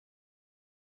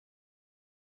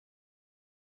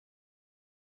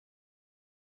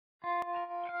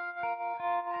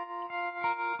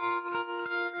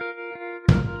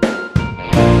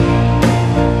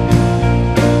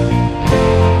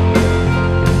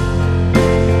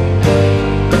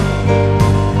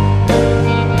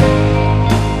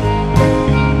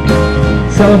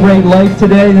celebrate life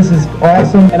today. This is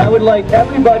awesome. And I would like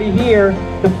everybody here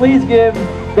to please give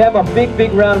them a big,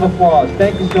 big round of applause.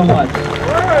 Thank you so much.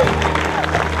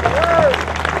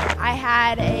 I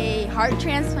had a heart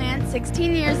transplant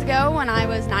 16 years ago when I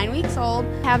was 9 weeks old.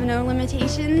 I have no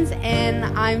limitations and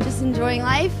I'm just enjoying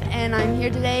life, and I'm here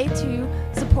today to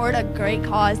support a great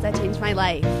cause that changed my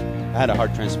life. I had a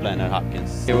heart transplant at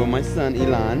Hopkins. Here with my son,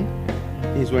 Elan.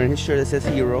 He's wearing his shirt that says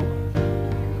Hero.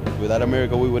 Without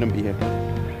America, we wouldn't be here.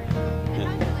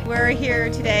 We're here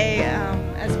today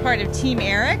as part of Team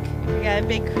Eric. We got a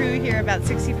big crew here, about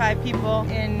 65 people,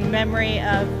 in memory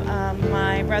of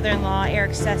my brother-in-law,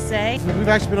 Eric Sesse. We've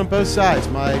actually been on both sides.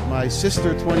 My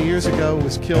sister 20 years ago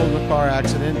was killed in a car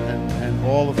accident, and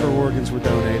all of her organs were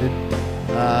donated.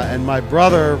 And my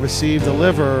brother received a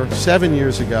liver 7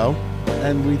 years ago,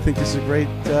 and we think this is a great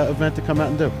event to come out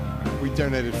and do. We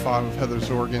donated 5 of Heather's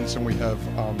organs, and we have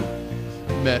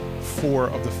met 4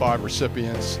 of the 5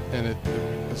 recipients, and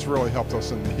it's really helped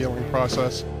us in the healing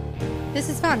process. This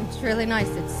is fun. It's really nice.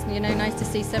 It's nice to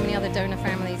see so many other donor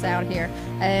families out here,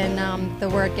 and the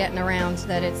word getting around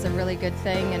that it's a really good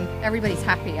thing, and everybody's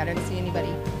happy. I don't see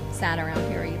anybody sad around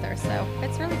here either, so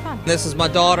it's really fun. This is my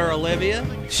daughter Olivia.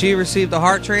 She received a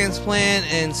heart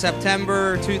transplant in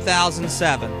September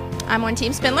 2007. I'm on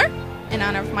Team Spindler in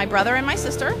honor of my brother and my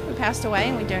sister who passed away,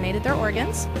 and we donated their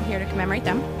organs. I'm here to commemorate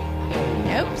them.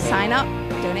 Nope, sign up,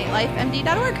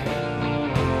 donatelifemd.org.